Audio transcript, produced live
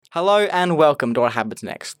Hello and welcome to What Happens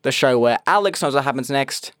Next, the show where Alex knows what happens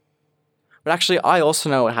next. But actually, I also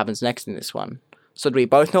know what happens next in this one. So do we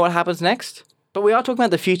both know what happens next? But we are talking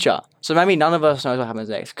about the future, so maybe none of us knows what happens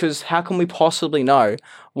next, because how can we possibly know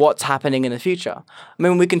what's happening in the future? I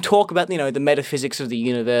mean, we can talk about, the metaphysics of the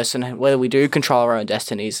universe and whether we do control our own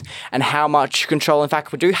destinies, and how much control, in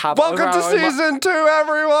fact, we do have over Welcome to our own season 2,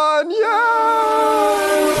 everyone!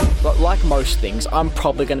 Yay! But like most things, I'm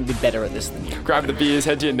probably going to be better at this than you. Grab the beers,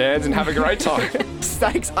 head to your nans, and have a great time.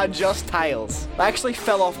 Snakes are just tails. They actually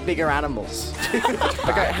fell off bigger animals.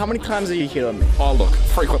 Okay, how many times are you hit on me? Oh, look,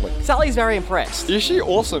 frequently. Sally's very impressed. Is she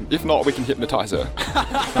awesome? If not, we can hypnotise her.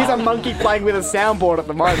 He's a monkey playing with a soundboard at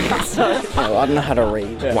the moment. So. Oh, I don't know how to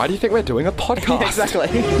read. Why do you think we're doing a podcast? Exactly.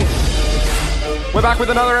 We're back with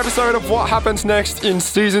another episode of What Happens Next in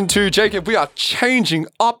Season 2. Jacob, we are changing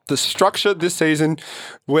up the structure this season.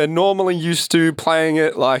 We're normally used to playing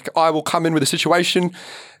it like I will come in with a situation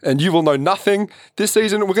and you will know nothing. This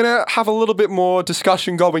season, we're going to have a little bit more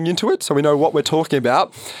discussion going into it so we know what we're talking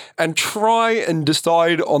about and try and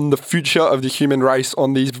decide on the future of the human race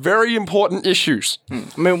on these very important issues. I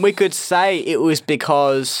mean, we could say it was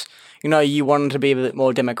because... you wanted to be a bit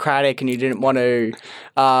more democratic and you didn't want to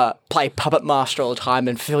play puppet master all the time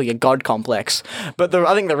and feel your god complex. But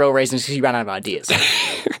I think the real reason is because you ran out of ideas.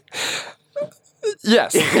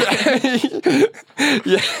 Yes. Yeah.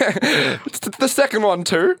 It's the second one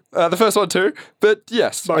too. The first one too. But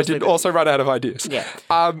yes, I did also run out of ideas. Yeah.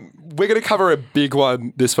 We're going to cover a big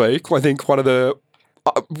one this week. I think one of the...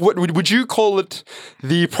 would you call it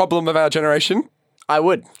the problem of our generation? I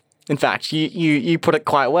would. In fact, you put it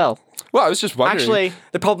quite well. Well, I was just wondering. Actually,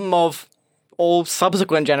 the problem of all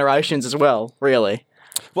subsequent generations as well, really.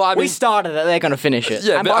 Well, I mean, we started it, they're going to finish it.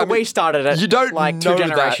 Yeah, and but, by we started it you don't like know 2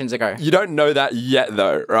 generations that, ago. You don't know that yet,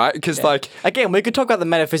 though, right? Because, Again, we could talk about the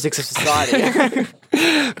metaphysics of society.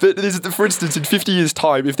 but for instance, in 50 years'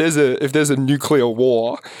 time, if there's a nuclear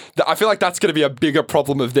war, I feel like that's going to be a bigger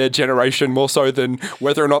problem of their generation, more so than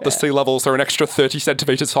whether or not the sea levels are an extra 30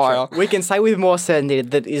 centimetres higher. We can say with more certainty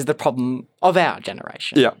that is the problem of our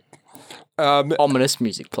generation. Yeah. Ominous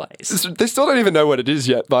music plays. They still don't even know what it is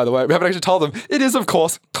yet, by the way. We haven't actually told them. It is, of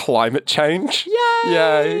course, climate change. Yay!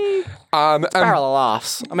 Yay. Parallel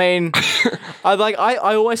laughs. I mean,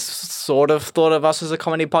 I always sort of thought of us as a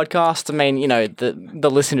comedy podcast. I mean, the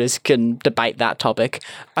listeners can debate that topic.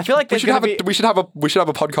 I feel like we should have a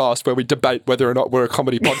podcast where we debate whether or not we're a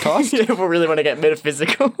comedy podcast. Yeah, if we really want to get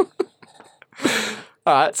metaphysical.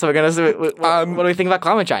 All right, so we're gonna see. What do we think about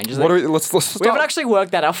climate change? Let's start. We haven't actually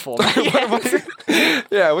worked that out for.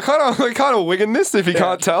 Yeah, we're kind of winging this. If you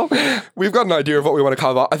can't tell, we've got an idea of what we want to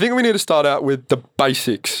cover. I think we need to start out with the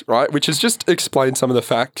basics, right? Which is just explain some of the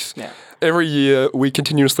facts. Yeah. Every year, we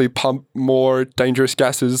continuously pump more dangerous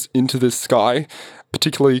gases into the sky,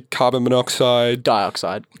 particularly carbon monoxide,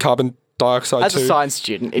 carbon dioxide. As a science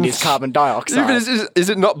student, it is carbon dioxide. Is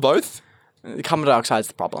it not both? Carbon dioxide is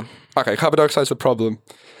the problem. Okay, carbon dioxide is the problem.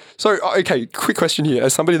 So, okay, quick question here.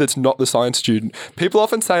 As somebody that's not the science student, people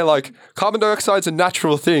often say, carbon dioxide's a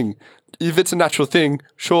natural thing. If it's a natural thing,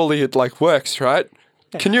 surely it, works, right?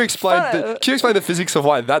 Can you explain the physics of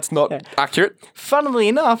why that's not accurate? Funnily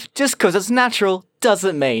enough, just because it's natural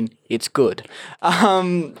doesn't mean it's good.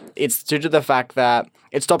 It's due to the fact that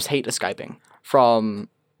it stops heat escaping from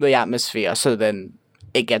the atmosphere, so then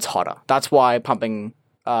it gets hotter. That's why pumping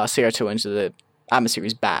CO2 into the atmosphere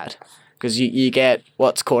is bad, because you get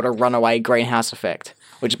what's called a runaway greenhouse effect,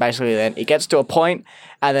 which basically then it gets to a point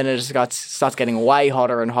and then it just starts getting way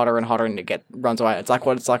hotter and hotter and hotter and it runs away. It's like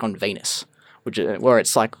what it's like on Venus, where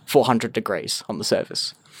it's 400 degrees on the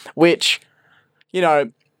surface, which, not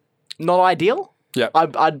ideal. Yeah,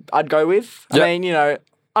 I'd go with. Yep. I mean, I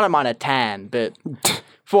don't mind a tan, but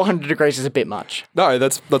 400 degrees is a bit much. No,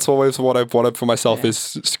 that's always what I've wanted for myself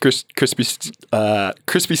is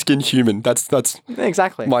crispy skin human. That's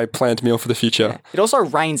exactly my planned meal for the future. Yeah. It also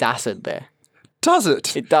rains acid there. Does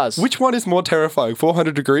it? It does. Which one is more terrifying,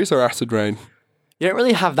 400 degrees or acid rain? You don't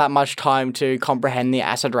really have that much time to comprehend the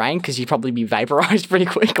acid rain because you'd probably be vaporized pretty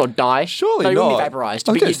quick or die. Surely not. You wouldn't not. be vaporized,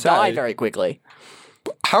 but you'd die very quickly.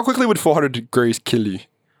 How quickly would 400 degrees kill you?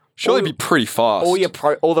 Surely it'd be pretty fast.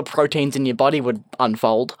 All the proteins in your body would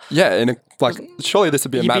unfold. Yeah, surely this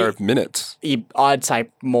would be a matter of minutes. I'd say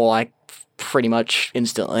more pretty much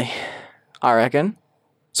instantly, I reckon.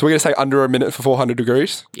 So we're going to say under a minute for 400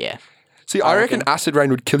 degrees? Yeah. See, I reckon acid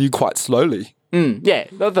rain would kill you quite slowly. Yeah,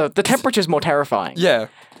 the temperature's more terrifying. Yeah.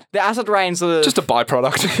 The acid rain's just a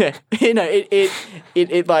byproduct.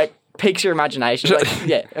 it piques your imagination.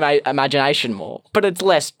 Imagination more. But it's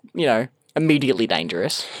less, immediately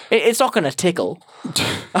dangerous. It's not going to tickle.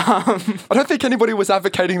 I don't think anybody was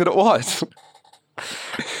advocating that it was.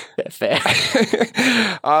 Yeah, fair.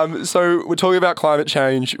 So we're talking about climate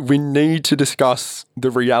change. We need to discuss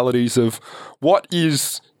the realities of what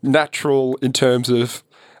is natural in terms of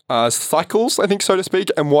cycles, I think, so to speak,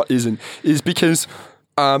 and what isn't. Is because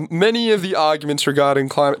many of the arguments regarding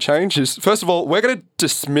climate change is, first of all, we're going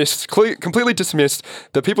to completely dismiss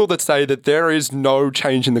the people that say that there is no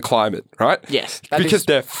change in the climate, right? Yes. Because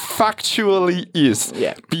there factually is.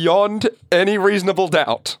 Yeah. Beyond any reasonable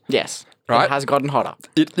doubt. Yes. Right? It has gotten hotter.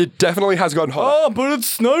 It definitely has gotten hotter. Oh, but it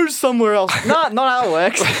snows somewhere else. No, not how it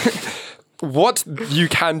works. What you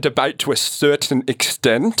can debate to a certain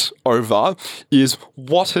extent over is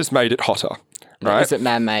what has made it hotter, right? Is it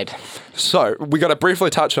man-made? So we got to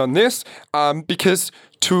briefly touch on this because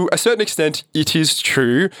to a certain extent, it is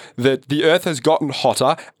true that the Earth has gotten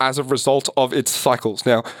hotter as a result of its cycles.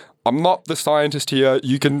 Now, I'm not the scientist here.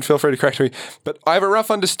 You can feel free to correct me. But I have a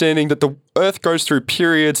rough understanding that the Earth goes through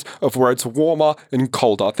periods of where it's warmer and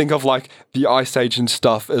colder. Think of like the Ice Age and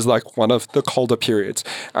stuff as like one of the colder periods.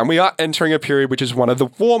 And we are entering a period which is one of the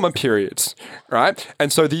warmer periods, right?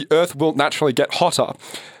 And so the Earth will naturally get hotter.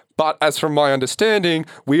 But as from my understanding,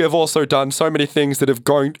 we have also done so many things that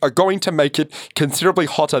are going to make it considerably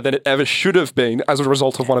hotter than it ever should have been as a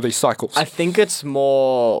result of one of these cycles. I think it's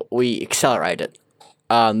more we accelerate it.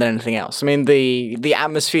 Than anything else. I mean, the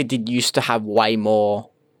atmosphere did used to have way more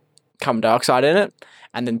carbon dioxide in it,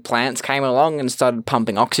 and then plants came along and started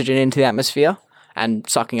pumping oxygen into the atmosphere and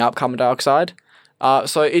sucking up carbon dioxide.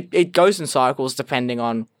 So it goes in cycles depending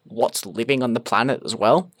on what's living on the planet as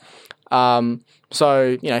well.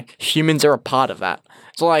 So, humans are a part of that.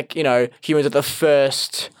 It's like, humans are the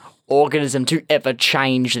first organism to ever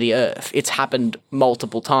change the Earth. It's happened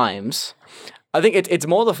multiple times. I think it's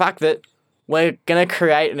more the fact that we're going to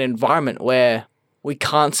create an environment where we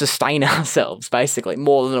can't sustain ourselves, basically,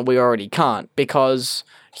 more than we already can't, because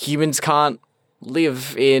humans can't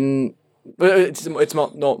live in... It's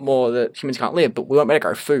not more that humans can't live, but we won't be able to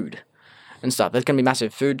grow food and stuff. There's going to be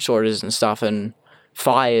massive food shortages and stuff, and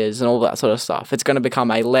fires and all that sort of stuff. It's going to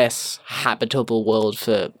become a less habitable world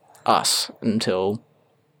for us until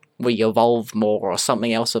we evolve more or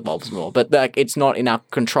something else evolves more. But it's not in our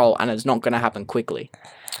control, and it's not going to happen quickly.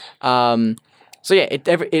 So yeah,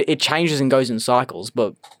 it changes and goes in cycles,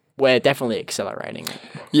 but we're definitely accelerating it.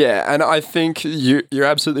 Yeah, and I think you're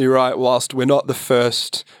absolutely right. Whilst we're not the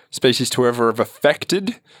first species to ever have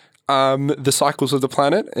affected the cycles of the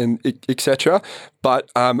planet and etc.,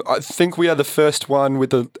 but I think we are the first one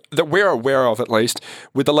that we're aware of, at least,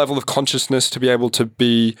 with the level of consciousness to be able to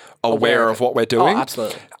be aware of what we're doing. Oh,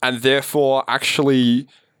 absolutely. And therefore actually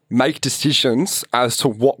make decisions as to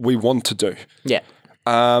what we want to do. Yeah.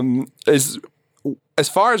 As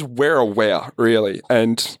far as we're aware, really,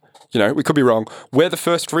 and, we could be wrong, we're the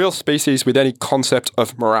first real species with any concept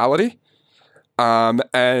of morality,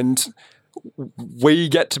 and we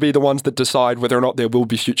get to be the ones that decide whether or not there will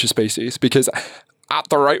be future species, because at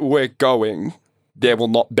the rate we're going, there will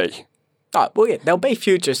not be. Oh, well, yeah, there'll be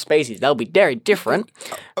future species. They'll be very different,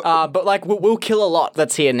 but, we'll kill a lot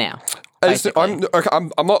that's here now.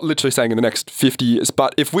 I'm not literally saying in the next 50 years,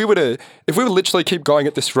 but if we were to literally keep going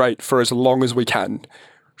at this rate for as long as we can,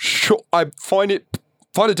 I find it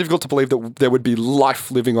difficult to believe that there would be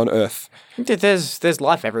life living on Earth. There's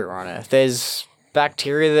life everywhere on Earth. There's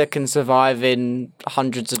bacteria that can survive in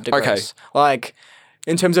hundreds of degrees. Okay. Like,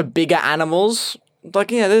 in terms of bigger animals,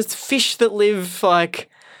 there's fish that live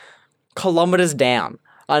kilometers down.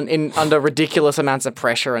 Under ridiculous amounts of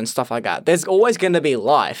pressure and stuff like that. There's always going to be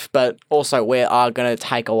life, but also we are going to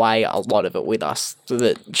take away a lot of it with us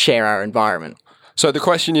that share our environment. So the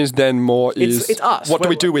question is then more is, it's us. What do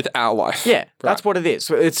we do with our life? Yeah, that's what it is.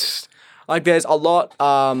 It's like there's a lot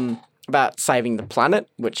about saving the planet,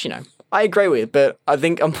 which, I agree with, but I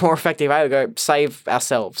think a more effective way to go save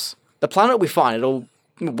ourselves. The planet we find,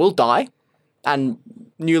 we'll die, and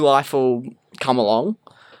new life will come along.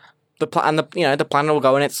 The planet will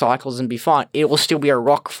go in its cycles and be fine. It will still be a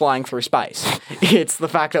rock flying through space. It's the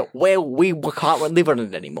fact that we can't live on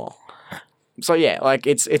it anymore. So yeah,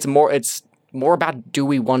 it's more about, do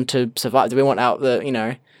we want to survive? Do we want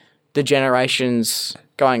the generations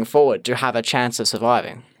going forward to have a chance of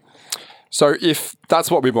surviving? So if that's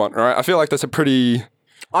what we want, right? I feel like that's a pretty.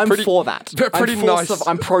 I'm for that.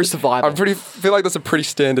 I'm pro survival. Feel like that's a pretty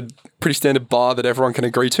standard bar that everyone can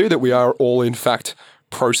agree to, that we are all in fact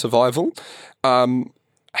pro-survival.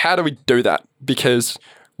 How do we do that? Because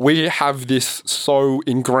we have this so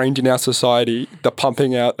ingrained in our society, the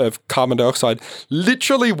pumping out of carbon dioxide.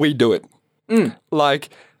 Literally, we do it. Like,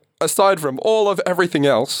 aside from all of everything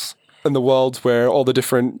else, in the world where all the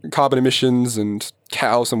different carbon emissions and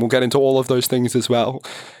cows, and we'll get into all of those things as well.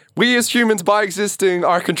 We as humans, by existing,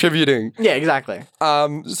 are contributing. Yeah, exactly.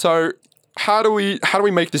 So how do we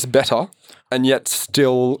make this better and yet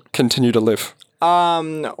still continue to live?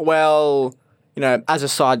 Well, as a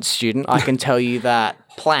side student, I can tell you that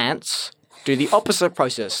plants do the opposite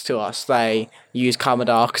process to us. They use carbon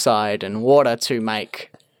dioxide and water to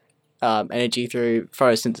make energy through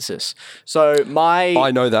photosynthesis. So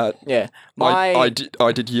I know that. Yeah. I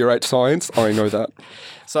did year 8 science. I know that.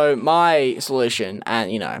 So my solution, and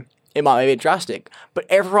it might be a bit drastic, but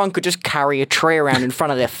everyone could just carry a tree around in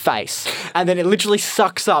front of their face, and then it literally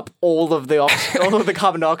sucks up all of the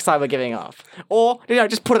carbon dioxide we're giving off. Or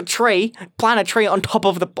just plant a tree on top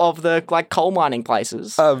of the like coal mining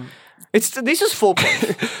places. This is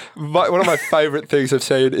foolproof. One of my favorite things I've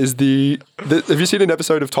seen is have you seen an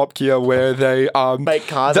episode of Top Gear where they make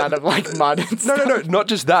cars out of like mud and stuff? No, not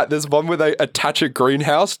just that. There's one where they attach a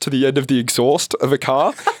greenhouse to the end of the exhaust of a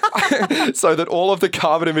car so that all of the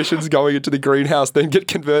carbon emissions going into the greenhouse then get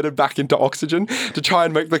converted back into oxygen to try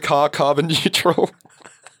and make the car carbon neutral.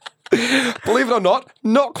 Believe it or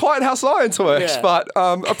not quite how science works, but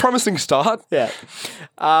a promising start. Yeah.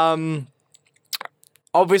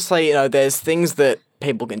 Obviously, there's things that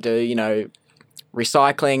people can do,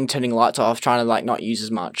 recycling, turning lights off, trying to like not use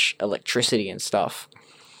as much electricity and stuff.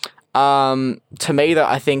 To me, though,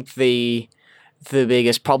 I think the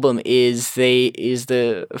biggest problem is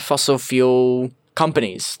the fossil fuel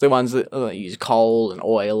companies, the ones that use coal and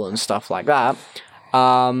oil and stuff like that,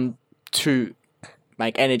 to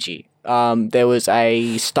make energy. There was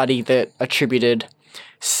a study that attributed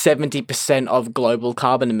 70% of global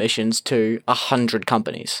carbon emissions to 100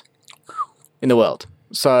 companies in the world.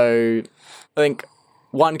 So I think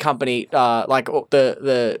one company, like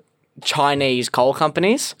the Chinese coal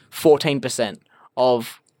companies, 14%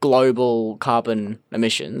 of global carbon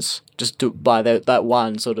emissions just by that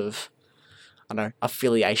one sort of,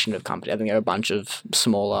 affiliation of company. I think there are a bunch of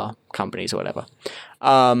smaller companies or whatever.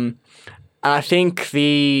 And I think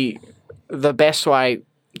the best way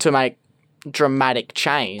to make dramatic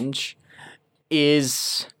change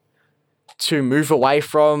is to move away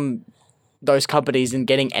from those companies and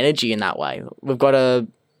getting energy in that way. We've got to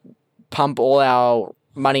pump all our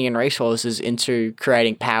money and resources into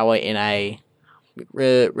creating power in a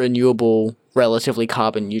renewable, relatively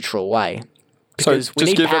carbon neutral way. So let's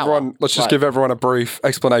just give everyone a brief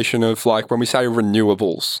explanation of like when we say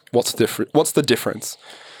renewables, what's the difference?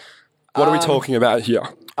 What are we talking about here?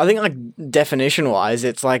 I think like definition wise,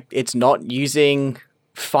 it's like it's not using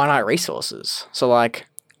finite resources. So like,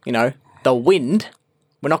 the wind,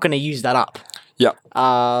 we're not going to use that up. Yeah.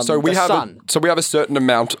 So we have a certain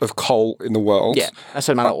amount of coal in the world. Yeah. A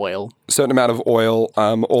certain amount of oil. A certain amount of oil.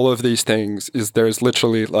 All of these things there's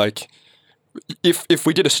literally like, if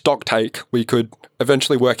we did a stock take, we could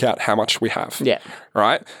eventually work out how much we have. Yeah.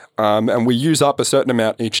 Right? And we use up a certain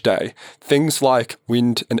amount each day. Things like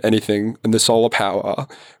wind and anything and the solar power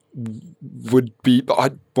would be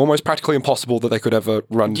almost practically impossible that they could ever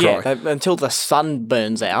run dry. Yeah, until the sun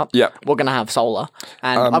burns out, we're going to have solar.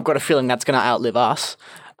 And I've got a feeling that's going to outlive us.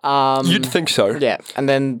 You'd think so. Yeah. And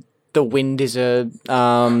then the wind is a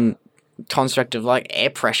construct of like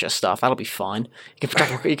air pressure stuff. That'll be fine. You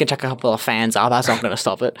can chuck a couple of fans up. That's not going to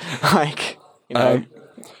stop it.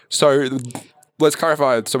 So let's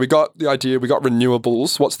clarify. So we got the idea. We got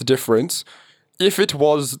renewables. What's the difference? If it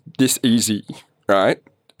was this easy, right,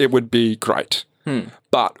 it would be great.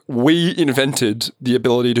 But we invented the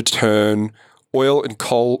ability to turn oil and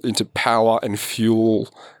coal into power and fuel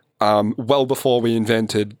well before we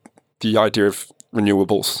invented the idea of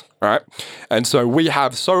renewables, right? And so we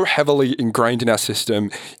have so heavily ingrained in our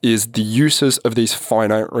system is the uses of these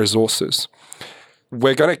finite resources.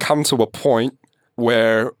 We're going to come to a point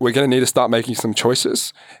where we're going to need to start making some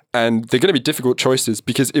choices, and they're going to be difficult choices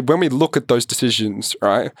because when we look at those decisions,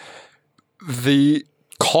 right, the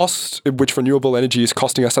cost in which renewable energy is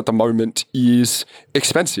costing us at the moment is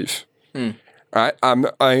expensive. Right.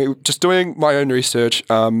 I just doing my own research.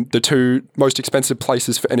 The two most expensive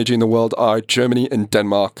places for energy in the world are Germany and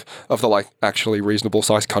Denmark, of the like actually reasonable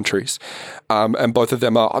sized countries, and both of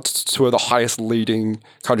them are two of the highest leading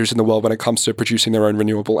countries in the world when it comes to producing their own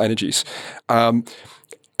renewable energies.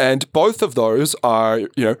 And both of those are,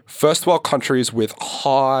 first world countries with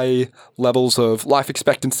high levels of life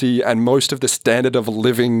expectancy and most of the standard of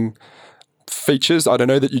living features, I don't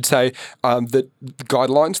know, that you'd say, that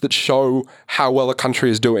guidelines that show how well a country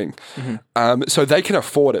is doing. So they can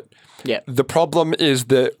afford it. Yeah. The problem is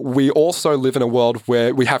that we also live in a world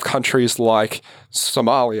where we have countries like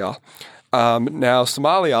Somalia. Now,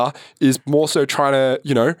 Somalia is more so trying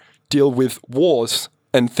to, deal with wars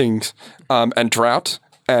and things, and drought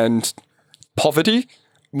and poverty,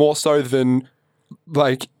 more so than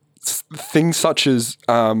like things such as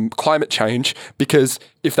climate change, because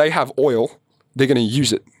if they have oil, they're going to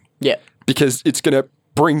use it. Yeah. Because it's going to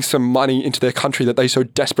bring some money into their country that they so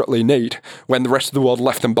desperately need when the rest of the world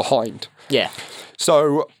left them behind. Yeah.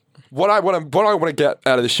 So what I want to get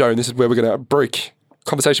out of the show, and this is where we're going to break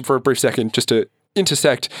conversation for a brief second just to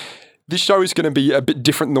intersect. This show is going to be a bit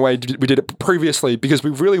different than the way we did it previously, because we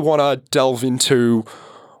really want to delve into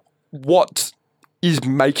what is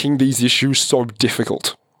making these issues so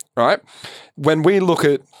difficult, right? When we look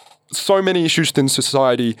at so many issues in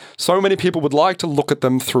society, so many people would like to look at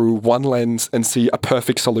them through one lens and see a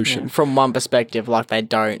perfect solution. From one perspective, like they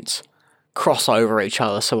don't cross over each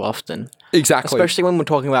other so often. Exactly. Especially when we're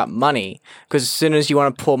talking about money, because as soon as you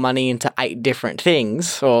want to pour money into 8 different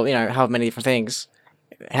things, or, however many different things,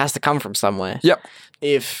 it has to come from somewhere. Yep.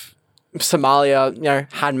 If Somalia,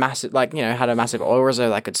 had massive, had a massive oil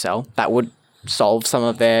reserve they could sell, that would solve some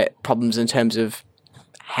of their problems in terms of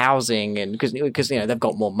housing, and because they've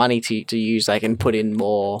got more money to use, they can put in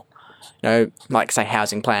more, like say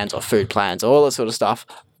housing plans or food plans or all that sort of stuff.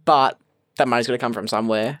 But that money's got to come from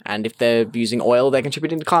somewhere, and if they're using oil, they're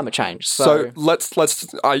contributing to climate change. So let's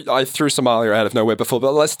I threw Somalia out of nowhere before,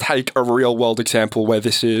 but let's take a real world example where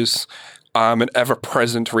this is an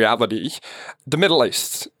ever-present reality. The Middle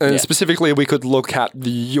East, and specifically we could look at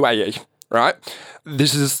the UAE, right?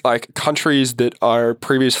 This is like countries that are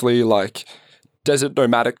previously like desert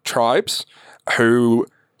nomadic tribes who,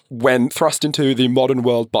 when thrust into the modern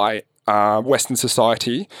world by Western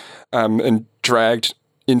society and dragged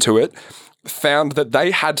into it, found that they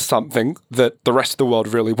had something that the rest of the world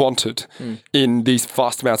really wanted in these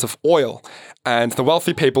vast amounts of oil. And the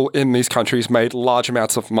wealthy people in these countries made large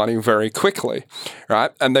amounts of money very quickly,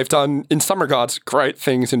 right? And they've done, in some regards, great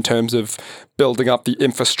things in terms of building up the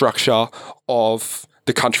infrastructure of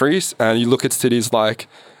the countries. And you look at cities like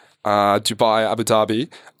Dubai, Abu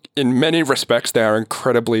Dhabi, in many respects, they are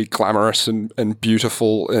incredibly glamorous and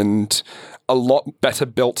beautiful and a lot better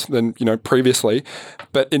built than, previously.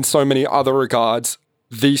 But in so many other regards,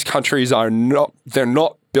 these countries they're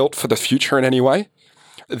not built for the future in any way.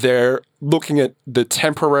 They're looking at the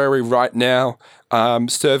temporary right now,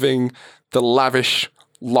 serving the lavish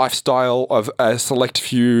lifestyle of a select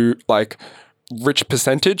few, like, rich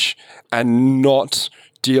percentage, and not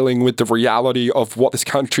dealing with the reality of what this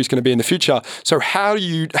country is going to be in the future. So how do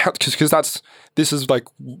you, because this is like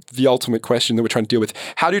the ultimate question that we're trying to deal with.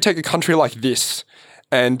 How do you take a country like this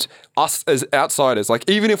and us as outsiders, like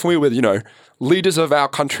even if we were, leaders of our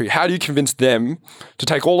country, how do you convince them to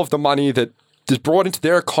take all of the money that is brought into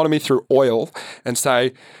their economy through oil and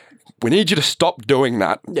say, we need you to stop doing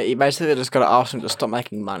that? Yeah, you basically just got to ask them to stop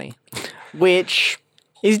making money, which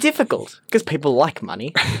is difficult because people like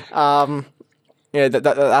money.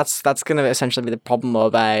 That's going to essentially be the problem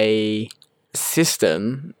of a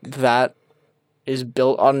system that is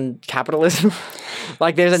built on capitalism.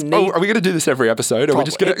 Like, there's a need. Are we going to do this every episode? Or are we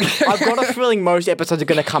just going to? I've got a feeling most episodes are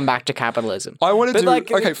going to come back to capitalism. I want to do.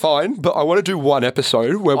 Okay, fine, but I want to do one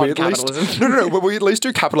episode where we at least where we at least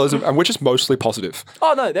do capitalism, and we're just mostly positive.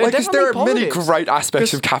 Oh no, there are many great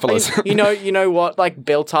aspects of capitalism. You know what? Like,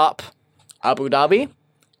 built up Abu Dhabi,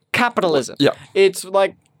 capitalism. Yeah,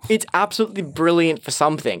 it's absolutely brilliant for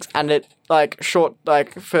some things, and it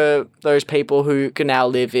for those people who can now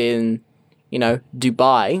live in,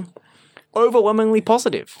 Dubai, overwhelmingly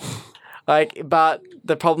positive. But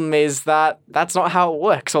the problem is that that's not how it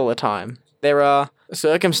works all the time. There are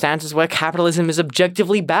circumstances where capitalism is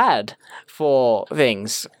objectively bad for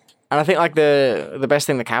things, and I think the best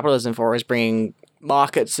thing that capitalism for is bringing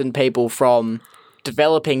markets and people from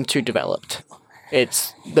developing to developed.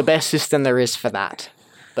 It's the best system there is for that.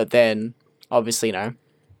 But then, obviously,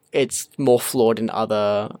 it's more flawed in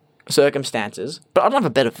other circumstances. But I don't have a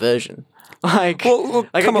better version. Because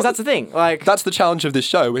that's the thing. That's the challenge of this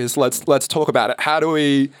show. Is let's talk about it. How do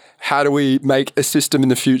we make a system in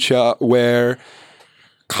the future where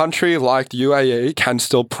country like the UAE can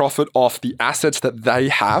still profit off the assets that they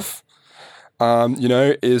have?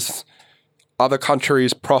 Is other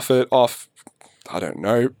countries profit off? I don't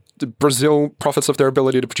know. Brazil profits of their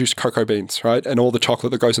ability to produce cocoa beans, right? And all the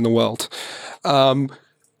chocolate that goes in the world.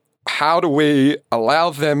 How do we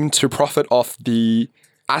allow them to profit off the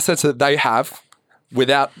assets that they have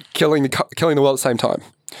without killing the world at the same time?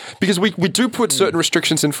 Because we do put certain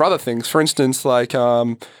restrictions in for other things. For instance, they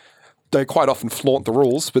quite often flaunt the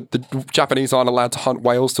rules, but the Japanese aren't allowed to hunt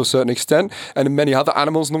whales to a certain extent. And in many other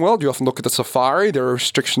animals in the world, you often look at the safari, there are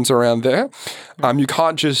restrictions around there. You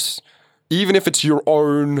can't just even if it's your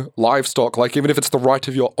own livestock, like even if it's the right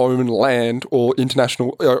of your own land or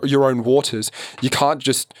international, your own waters, you can't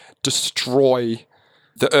just destroy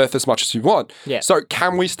the earth as much as you want. Yeah. So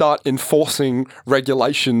can we start enforcing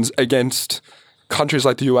regulations against countries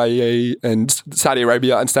like the UAE and Saudi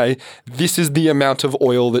Arabia and say, this is the amount of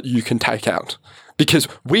oil that you can take out? Because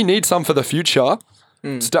we need some for the future,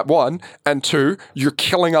 step one. And two, you're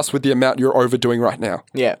killing us with the amount you're overdoing right now.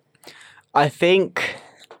 Yeah. I think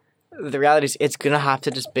the reality is it's going to have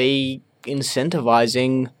to just be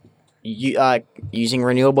incentivizing using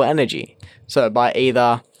renewable energy. So by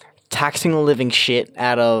either taxing the living shit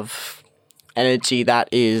out of energy that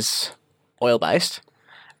is oil-based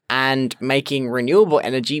and making renewable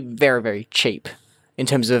energy very, very cheap in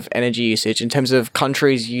terms of energy usage. In terms of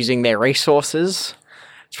countries using their resources,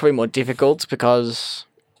 it's probably more difficult because,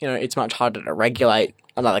 it's much harder to regulate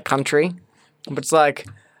another country. But it's like,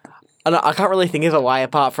 I can't really think of a way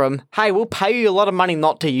apart from, hey, we'll pay you a lot of money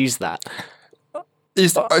not to use that.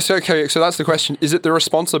 So that's the question. Is it the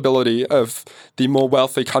responsibility of the more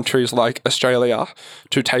wealthy countries like Australia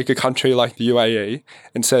to take a country like the UAE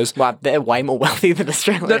and says... Well, they're way more wealthy than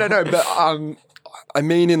Australia. No, but I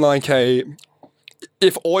mean in like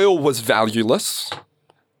if oil was valueless,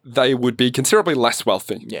 they would be considerably less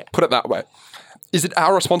wealthy. Yeah. Put it that way. Is it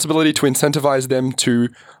our responsibility to incentivize them to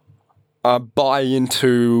buy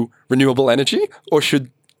into renewable energy, or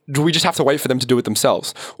do we just have to wait for them to do it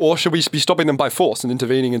themselves? Or should we be stopping them by force and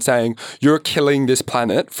intervening and saying, you're killing this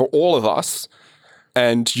planet for all of us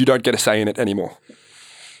and you don't get a say in it anymore?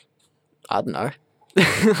 I don't know.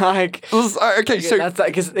 Okay, so...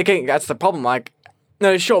 That's the problem. Like,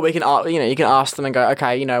 no, sure, we can, you can ask them and go,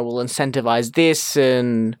 okay, we'll incentivize this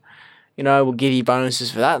and, we'll give you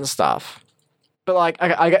bonuses for that and stuff. But, like,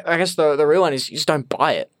 I guess the real one is you just don't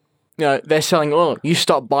buy it. They're selling oil. You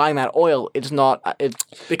stop buying that oil, it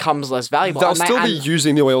becomes less valuable. They'll still be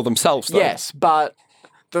using the oil themselves, though. Yes, but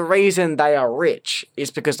the reason they are rich is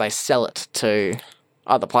because they sell it to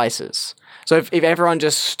other places. So if everyone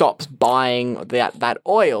just stops buying that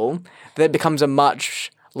oil, then it becomes a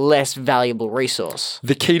much less valuable resource.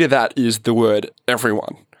 The key to that is the word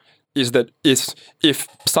everyone. Is that if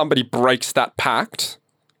somebody breaks that pact,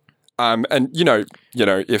 and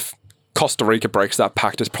if Costa Rica breaks that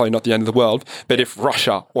pact, it's probably not the end of the world. But if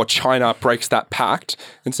Russia or China breaks that pact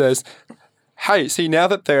and says, hey, see, now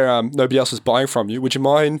that nobody else is buying from you, would you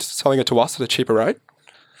mind selling it to us at a cheaper rate?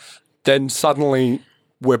 Then suddenly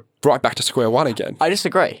we're right back to square one again. I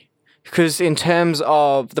disagree. Because in terms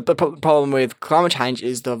of the problem with climate change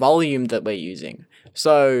is the volume that we're using.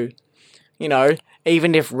 So,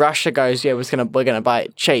 even if Russia goes, yeah, we're gonna buy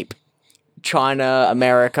it cheap, China,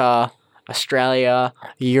 America, Australia,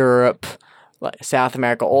 Europe, like South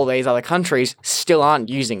America, all these other countries still aren't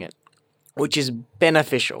using it, which is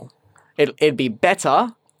beneficial. It'd be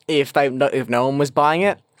better if no one was buying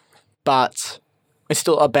it, but it's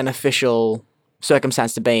still a beneficial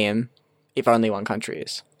circumstance to be in if only one country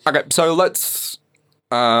is. Okay, so let's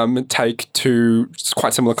take two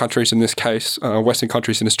quite similar countries in this case, Western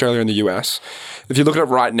countries in Australia and the US. If you look at it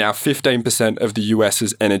right now, 15% of the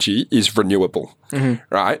US's energy is renewable,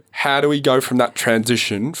 right? How do we go from that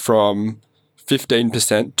transition from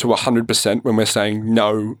 15% to 100% when we're saying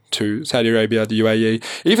no to Saudi Arabia, the UAE?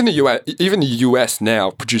 Even the US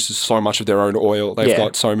now produces so much of their own oil. They've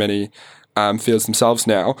got so many fields themselves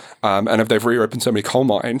now, and if they've reopened so many coal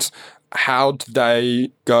mines, how do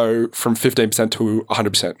they go from 15% to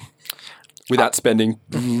 100% without spending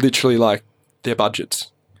literally like their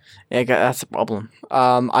budgets? Yeah, that's a problem.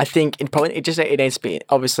 I think it needs to be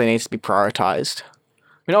prioritized.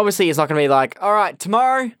 I mean, obviously, it's not going to be like, all right,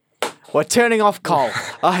 tomorrow we're turning off coal.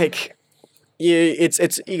 Like, you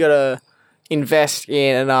gotta invest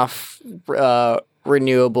in enough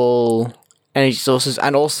renewable energy sources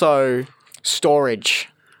and also storage,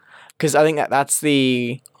 because I think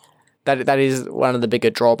that is one of the bigger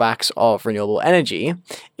drawbacks of renewable energy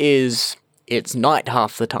is it's night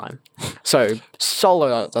half the time. So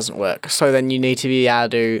solar doesn't work. So then you need to be able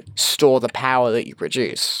to store the power that you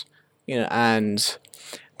produce, and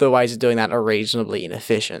the ways of doing that are reasonably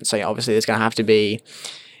inefficient. So obviously there's going to have to be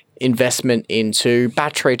investment into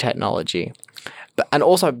battery technology, but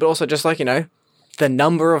also just like, the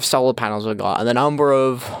number of solar panels we've got and the number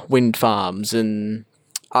of wind farms and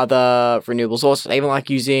other renewable sources, even like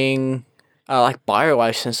using like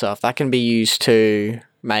biowaste and stuff that can be used to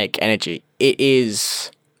make energy.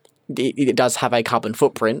 It does have a carbon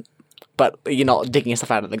footprint, but you're not digging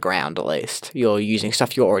stuff out of the ground. At least you're using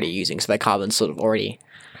stuff you're already using, so the carbon's sort of already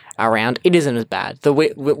around. It isn't as bad. The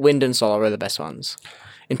wind and solar are the best ones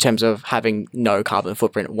in terms of having no carbon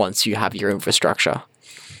footprint once you have your infrastructure.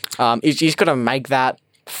 You just got to make that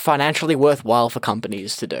financially worthwhile for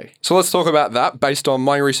companies to do. So let's talk about that. Based on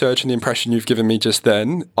my research and the impression you've given me just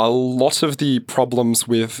then, a lot of the problems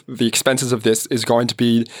with the expenses of this is going to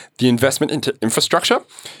be the investment into infrastructure,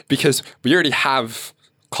 because we already have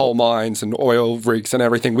coal mines and oil rigs and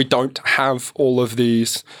everything. We don't have all of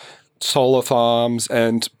these solar farms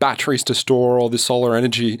and batteries to store all this solar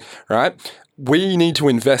energy, right? We need to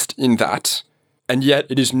invest in that. And yet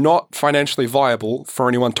it is not financially viable for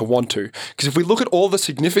anyone to want to. Because if we look at all the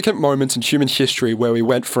significant moments in human history where we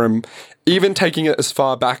went from, even taking it as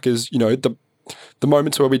far back as, the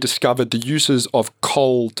moments where we discovered the uses of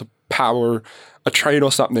coal to power a train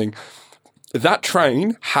or something, that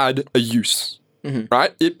train had a use,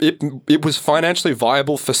 right? It was financially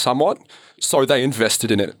viable for someone, so they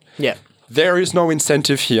invested in it. Yeah. There is no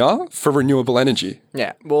incentive here for renewable energy.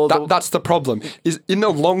 Yeah. Well, that's the problem. Is in the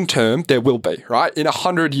long term there will be, right? In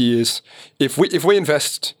 100 years, if we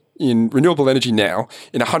invest in renewable energy now,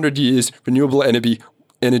 in 100 years, renewable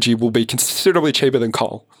energy will be considerably cheaper than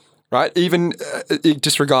coal, right? Even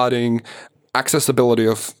disregarding accessibility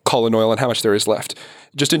of coal and oil and how much there is left,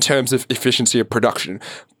 just in terms of efficiency of production.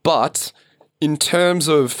 But in terms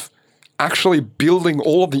of actually building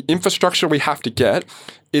all of the infrastructure we have to get,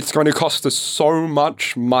 it's going to cost us so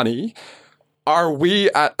much money. Are we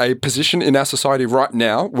at a position in our society right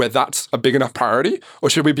now where that's a big enough priority? Or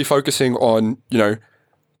should we be focusing on,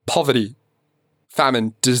 poverty,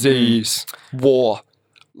 famine, disease, war?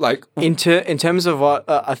 Like in terms of what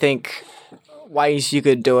I think ways you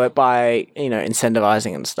could do it by,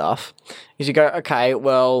 incentivizing and stuff, is you go, okay,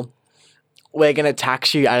 well, we're going to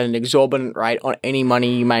tax you at an exorbitant rate on any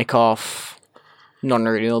money you make off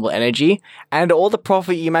non-renewable energy, and all the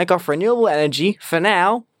profit you make off renewable energy, for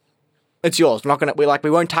now, it's yours.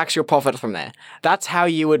 We won't tax your profit from there. That's how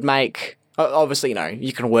you would make, obviously,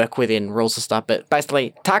 you can work within rules and stuff, but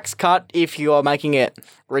basically tax cut if you are making it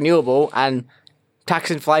renewable, and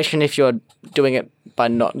tax inflation if you're doing it by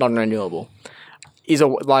non-renewable is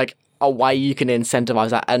a way you can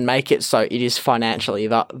incentivize that and make it so it is financially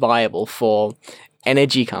viable for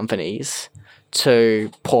energy companies to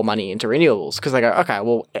pour money into renewables, because they go, okay,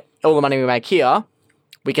 well, all the money we make here,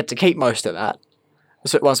 we get to keep most of that.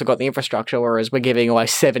 So once we've got the infrastructure, whereas we're giving away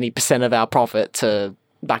 70% of our profit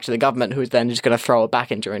back to the government, who's then just going to throw it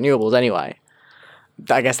back into renewables anyway.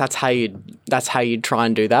 I guess that's how you'd try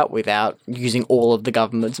and do that without using all of the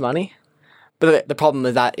government's money. But the problem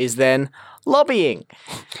with that is then lobbying.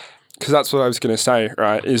 Because that's what I was going to say,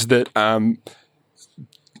 right? Is that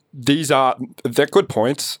they're good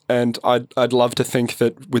points, and I'd love to think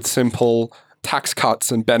that with simple tax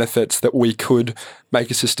cuts and benefits that we could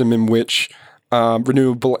make a system in which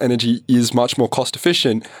renewable energy is much more cost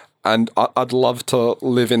efficient, and I'd love to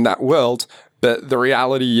live in that world. But the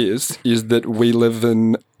reality is that we live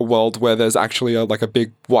in a world where there's actually a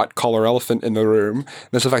big white collar elephant in the room.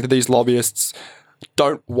 There's the fact that these lobbyists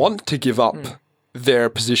don't want to give up their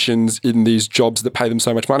positions in these jobs that pay them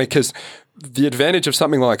so much money, because the advantage of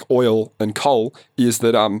something like oil and coal is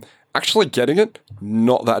that actually getting it,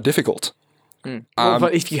 not that difficult.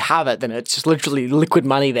 But if you have it, then it's just literally liquid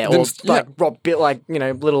money there, or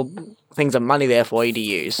little things of money there for you to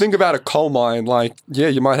use. Think about a coal mine.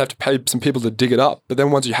 You might have to pay some people to dig it up, but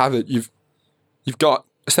then once you have it, you've got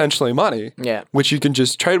essentially money, which you can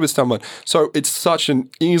just trade with someone. So it's such an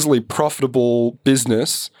easily profitable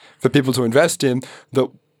business for people to invest in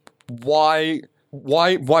that why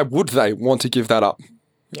would they want to give that up?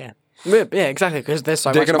 Yeah, exactly, because there's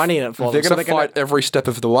so much money in it for them. They're going to fight every step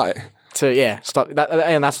of the way. Stop that,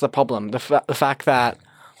 and that's the problem. The fact that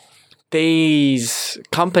these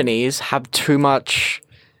companies have too much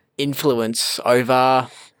influence over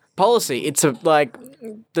policy. It's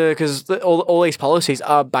because all these policies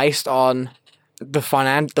are based on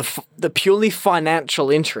the purely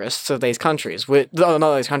financial interests of these countries,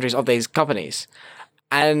 of these companies,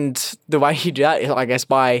 and the way you do that is, I guess,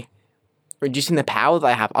 by reducing the power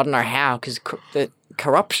they have. I don't know how, because the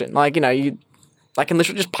corruption. They can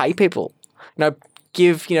literally just pay people.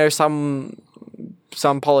 Give some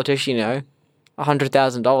politician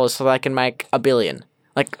 $100,000 so they can make $1 billion.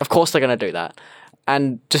 Of course they're going to do that.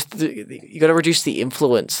 And just you got to reduce the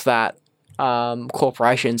influence that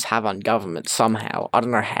corporations have on government somehow. I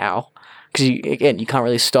don't know how, because you can't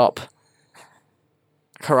really stop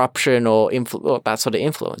corruption or that sort of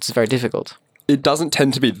influence. It's very difficult. It doesn't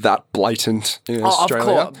tend to be that blatant in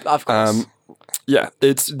Australia. Of course. Yeah,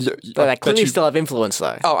 but they clearly still have influence,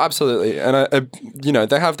 though. Oh, absolutely, and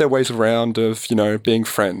they have their ways around of being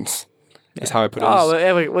friends. Is how I put it. Oh,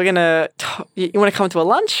 we're gonna. You want to come to a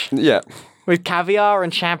lunch? Yeah. With caviar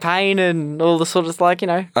and champagne and all the sort of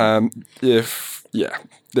If Yeah,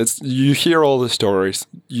 you hear all the stories.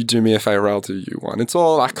 You do me a favor, I'll do you one. It's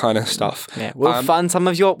all that kind of stuff. Yeah, we'll fund some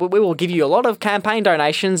of your. We will give you a lot of campaign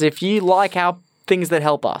donations if you like our things that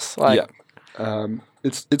help us. Like, yeah,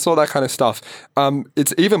 it's all that kind of stuff.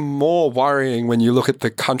 It's even more worrying when you look at the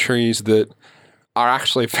countries that are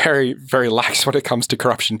actually very, very lax when it comes to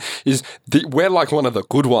corruption. We're like one of the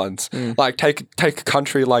good ones. Like take a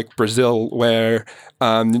country like Brazil, where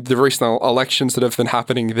the recent elections that have been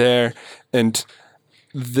happening there, and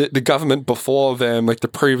the government before them, like the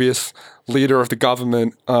previous leader of the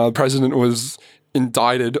government, president, was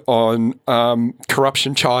indicted on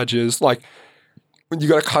corruption charges. Like, you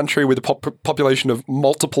got a country with a population of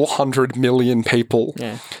multiple 100 million people,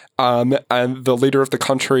 and the leader of the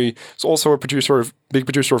country is also a big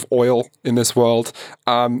producer of oil in this world,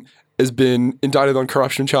 has been indicted on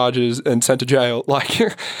corruption charges and sent to jail. Like,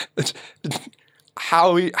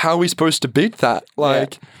 how are we supposed to beat that?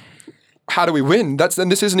 Like, how do we win? And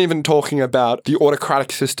this isn't even talking about the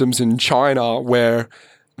autocratic systems in China, where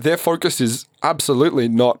their focus is absolutely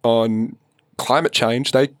not on climate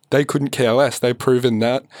change. They couldn't care less. They've proven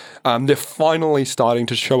that. They're finally starting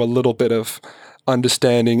to show a little bit of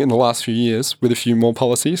understanding in the last few years with a few more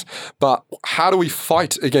policies. But how do we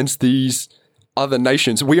fight against these other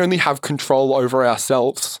nations? We only have control over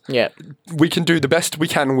ourselves. Yeah. We can do the best we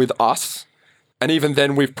can with us. And even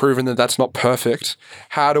then, we've proven that that's not perfect.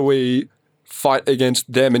 How do we fight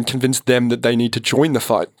against them and convince them that they need to join the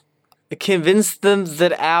fight? Convince them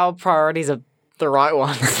that our priorities are the right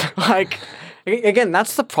ones. Like, again,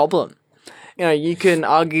 that's the problem. You know, you can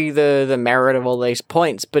argue the merit of all these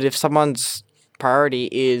points, but if someone's priority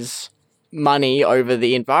is money over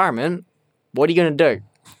the environment, what are you going to do?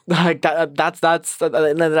 Like, that's at the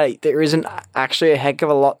end of the day, there isn't actually a heck of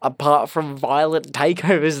a lot apart from violent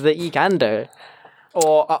takeovers that you can do.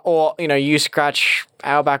 Or you know, you scratch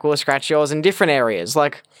our back, we'll scratch yours in different areas.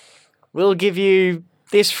 Like, we'll give you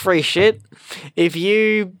this free shit if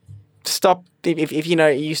you stop, if you know,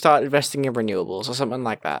 you start investing in renewables or something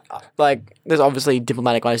like that. Like, there's obviously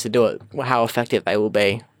diplomatic ways to do it. How effective they will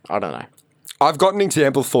be, I don't know. I've got an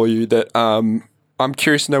example for you that I'm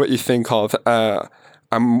curious to know what you think of.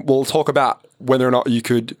 We'll talk about whether or not you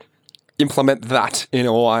could implement that in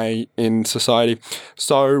a way in society.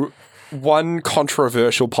 So, one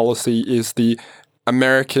controversial policy is the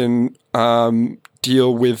American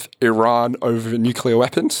deal with Iran over nuclear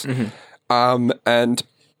weapons. And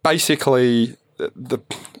basically,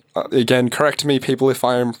 again, correct me, people, if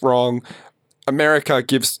I am wrong, America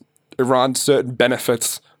gives Iran certain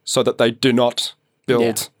benefits so that they do not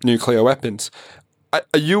build nuclear weapons.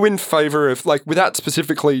 Are you in favor of, like, without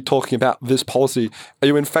specifically talking about this policy, are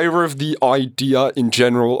you in favor of the idea in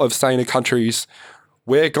general of saying to countries,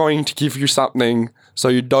 we're going to give you something so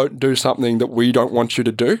you don't do something that we don't want you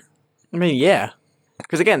to do? I mean, yeah.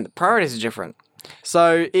 Because again, the priorities are different.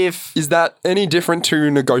 So is that any different to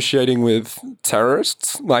negotiating with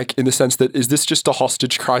terrorists? Like, in the sense that, is this just a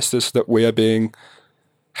hostage crisis that we are being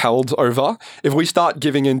held over? If we start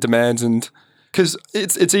giving in demands, and because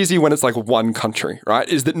it's easy when it's like one country, right?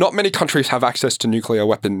 Is that not many countries have access to nuclear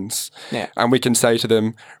weapons. And we can say to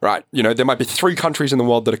them, right, you know, there might be 3 countries in the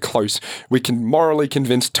world that are close. We can morally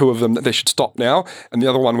convince 2 of them that they should stop now, and the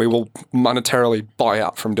other one we will monetarily buy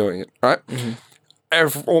out from doing it, right?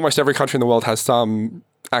 Almost every country in the world has some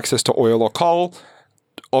access to oil or coal,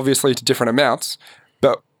 obviously to different amounts.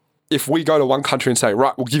 But if we go to one country and say,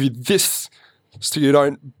 right, we'll give you this so you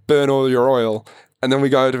don't burn all your oil, and then we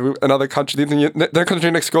go to another country, the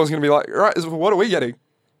country next door is going to be like, right, what are we getting?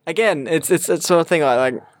 Again, it's sort of thing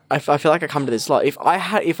like I feel like I come to this a lot. If I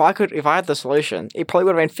had the solution, it probably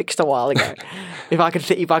would have been fixed a while ago. if I could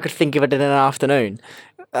think of it in an afternoon.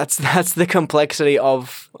 That's the complexity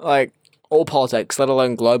of, like, all politics, let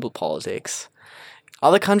alone global politics.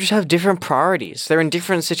 Other countries have different priorities. They're in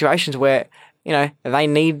different situations where, you know, they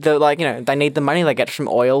need the money they get from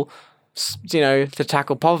oil, you know, to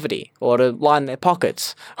tackle poverty or to line their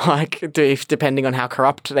pockets, like, depending on how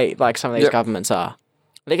corrupt some of these governments are.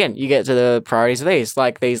 But again, you get to the priorities of these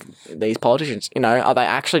politicians. You know, are they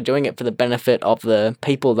actually doing it for the benefit of the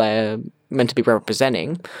people they're meant to be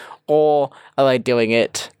representing, or are they doing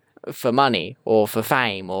it for money or for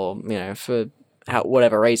fame or, you know, for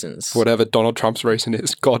whatever reasons? Whatever Donald Trump's reason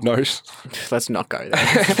is, God knows. Let's not go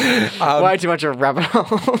there. Way too much of a rabbit hole.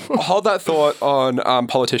 Hold that thought on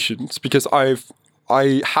politicians, because I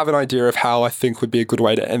have an idea of how I think would be a good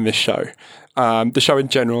way to end this show. The show in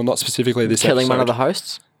general, not specifically this Killing episode. one of the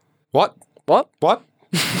hosts? What?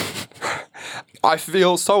 I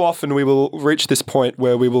feel so often we will reach this point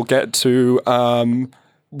where we will get to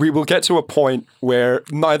a point where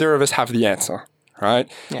neither of us have the answer, right?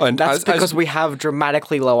 Yeah, and that's because we have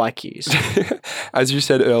dramatically low IQs. As you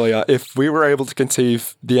said earlier, if we were able to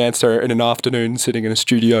conceive the answer in an afternoon sitting in a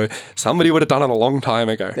studio, somebody would have done it a long time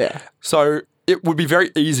ago. Yeah. So it would be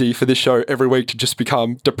very easy for this show every week to just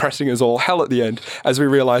become depressing as all hell at the end, as we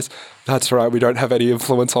realize, that's right, we don't have any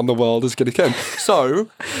influence on the world as good as can. So...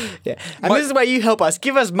 yeah. And this is where you help us.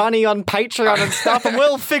 Give us money on Patreon and stuff, and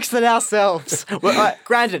we'll fix it ourselves. Well,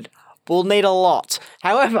 granted, we'll need a lot.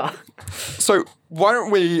 However... So why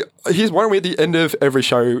don't we at the end of every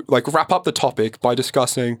show, like, wrap up the topic by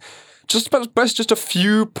discussing just a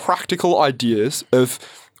few practical ideas of...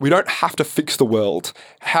 we don't have to fix the world.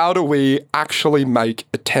 How do we actually make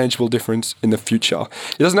a tangible difference in the future?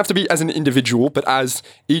 It doesn't have to be as an individual, but as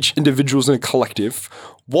each individual in a collective.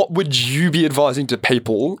 What would you be advising to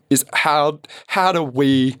people is how do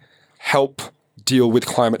we help deal with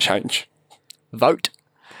climate change? Vote.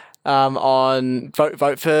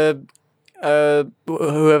 Vote for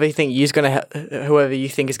whoever you think is going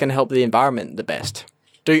to help the environment the best.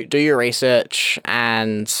 Do your research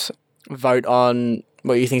and vote on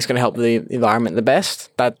what you think is going to help the environment the best.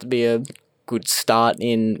 That'd be a good start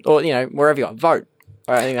wherever you are. Vote.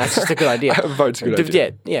 I think that's just a good idea. Vote's a good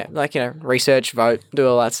idea. Yeah, research, vote, do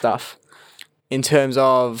all that stuff. In terms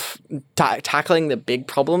of tackling the big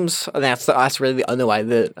problems, I think that's really the only way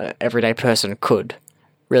that an everyday person could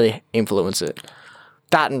really influence it.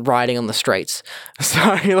 That and riding on the streets. So,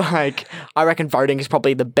 I reckon voting is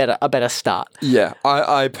probably a better start. Yeah,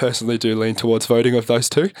 I personally do lean towards voting of those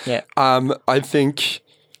two. Yeah. I think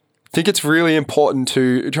it's really important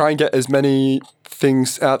to try and get as many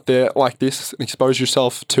things out there like this and expose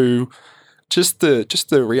yourself to just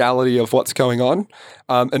the reality of what's going on.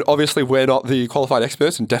 And obviously, we're not the qualified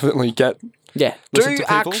experts, and definitely do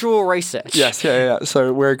actual research. Yes, yeah.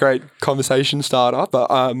 So we're a great conversation starter,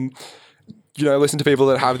 but listen to people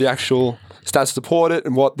that have the actual stats to support it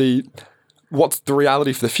and what's the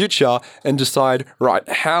reality for the future, and decide, right,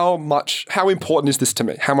 how important is this to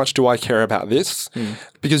me? How much do I care about this?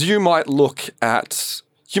 Because you might look at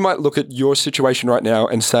your situation right now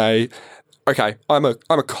and say, okay, I'm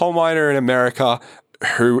a coal miner in America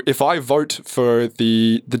who, if I vote for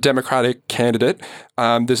the Democratic candidate,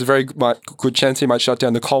 there's a very good chance he might shut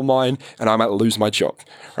down the coal mine and I might lose my job,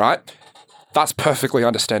 right? That's perfectly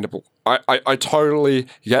understandable. I totally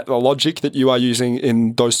get the logic that you are using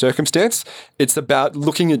in those circumstances. It's about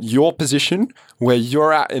looking at your position, where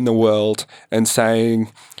you're at in the world, and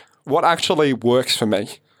saying, what actually works for me?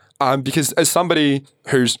 Because as somebody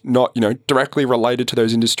who's not, directly related to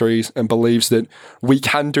those industries and believes that we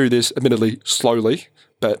can do this, admittedly slowly,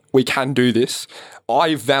 but we can do this,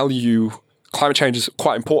 I value climate change is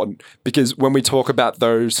quite important, because when we talk about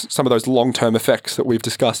some of those long-term effects that we've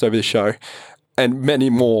discussed over the show, and many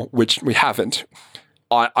more which we haven't,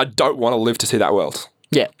 I don't want to live to see that world.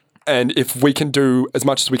 Yeah. And if we can do as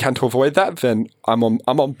much as we can to avoid that, then I'm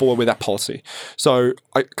on board with that policy. So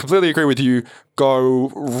I completely agree with you. Go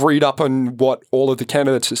read up on what all of the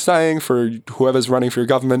candidates are saying for whoever's running for your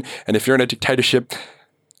government. And if you're in a dictatorship,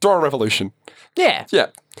 throw a revolution. Yeah. Yeah.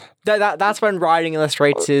 That's when riding in the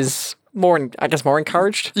streets is more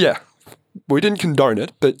encouraged. Yeah. We didn't condone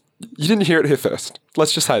it, but you didn't hear it here first.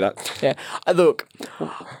 Let's just say that. Yeah. Look,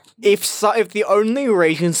 if the only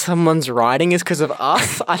reason someone's riding is because of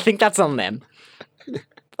us, I think that's on them.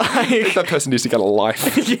 I think that person needs to get a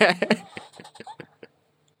life. Yeah.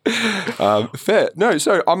 Fair. No,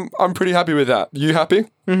 so I'm pretty happy with that. You happy?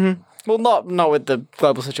 Mm-hmm. Well, not with the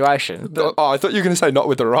global situation. Oh, I thought you were going to say not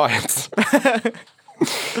with the riots.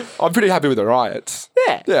 I'm pretty happy with the riots.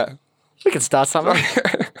 Yeah. Yeah. We can start something.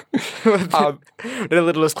 A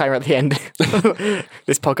little disclaimer at the end.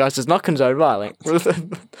 This podcast does not condone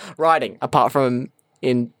riding, apart from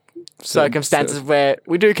in circumstances where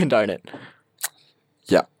we do condone it.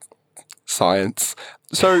 Yeah. Science.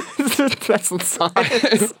 So that's not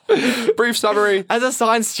science. Brief summary. As a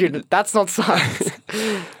science student, that's not science.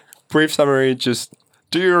 Brief summary, just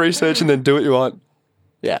do your research and then do what you want.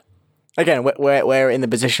 Yeah. Again, we're in the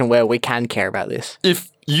position where we can care about this. If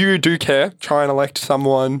you do care, try and elect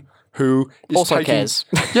someone who is also cares.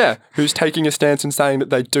 Yeah, who's taking a stance and saying that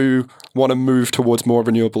they do want to move towards more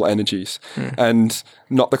renewable energies, and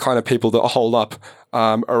not the kind of people that hold up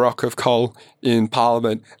a rock of coal in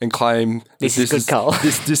Parliament and claim this is good coal.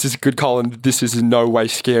 This is good coal, and this is in no way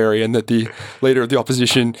scary, and that the leader of the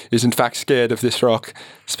opposition is in fact scared of this rock.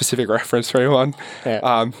 Specific reference for anyone.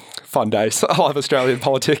 Yeah. Fun days. I love Australian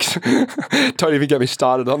politics. Don't even get me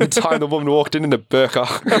started on the time the woman walked in a burqa.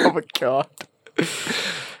 Oh my god.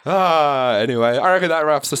 Anyway, I reckon that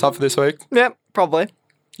wraps us up for this week. Yep, probably.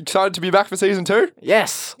 Excited to be back for season 2?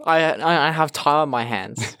 Yes, I have time on my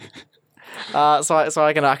hands. so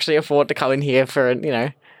I can actually afford to come in here for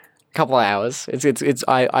a couple of hours.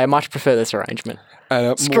 I much prefer this arrangement.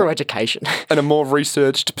 And Screw education. And a more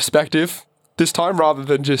researched perspective this time, rather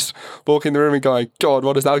than just walking in the room and going, God,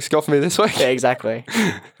 what has Alex got for me this week? Yeah, exactly.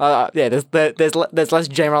 There's less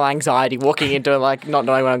general anxiety walking into not knowing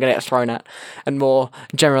what I'm going to get thrown at, and more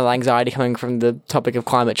general anxiety coming from the topic of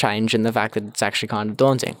climate change and the fact that it's actually kind of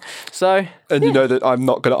daunting. So, and you know that I'm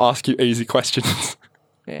not going to ask you easy questions.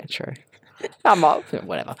 Yeah, true.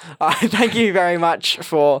 Whatever. Thank you very much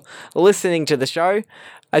for listening to the show.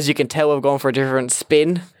 As you can tell, we've gone for a different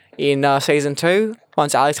spin in season 2.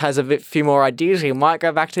 Once Alex has a few more ideas, we might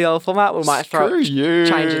go back to the old format. We might change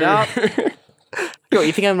it up.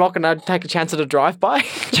 You think I'm not going to take a chance at a drive-by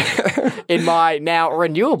in my now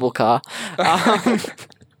renewable car?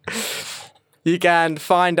 You can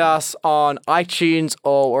find us on iTunes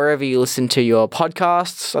or wherever you listen to your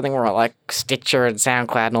podcasts. I think we're on Stitcher and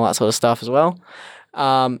SoundCloud and all that sort of stuff as well.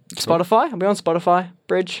 Spotify? Are we on Spotify,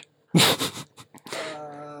 Bridge?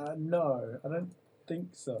 No, I don't think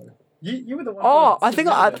so. You were the one. Oh, I think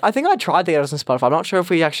I tried to get us on Spotify. I'm not sure if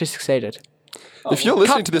we actually succeeded. If you're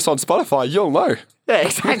listening to this on Spotify, you'll know. Yeah,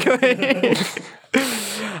 exactly.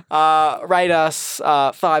 Rate us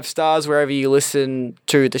 5 stars wherever you listen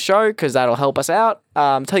to the show, because that'll help us out.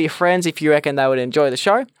 Tell your friends if you reckon they would enjoy the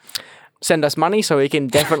show. Send us money so we can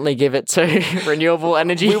definitely give it to renewable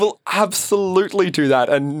energy. We will absolutely do that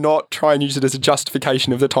and not try and use it as a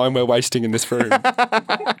justification of the time we're wasting in this room.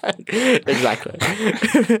 Exactly.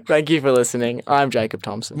 Thank you for listening. I'm Jacob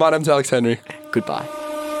Thompson. My name's Alex Henry. Goodbye.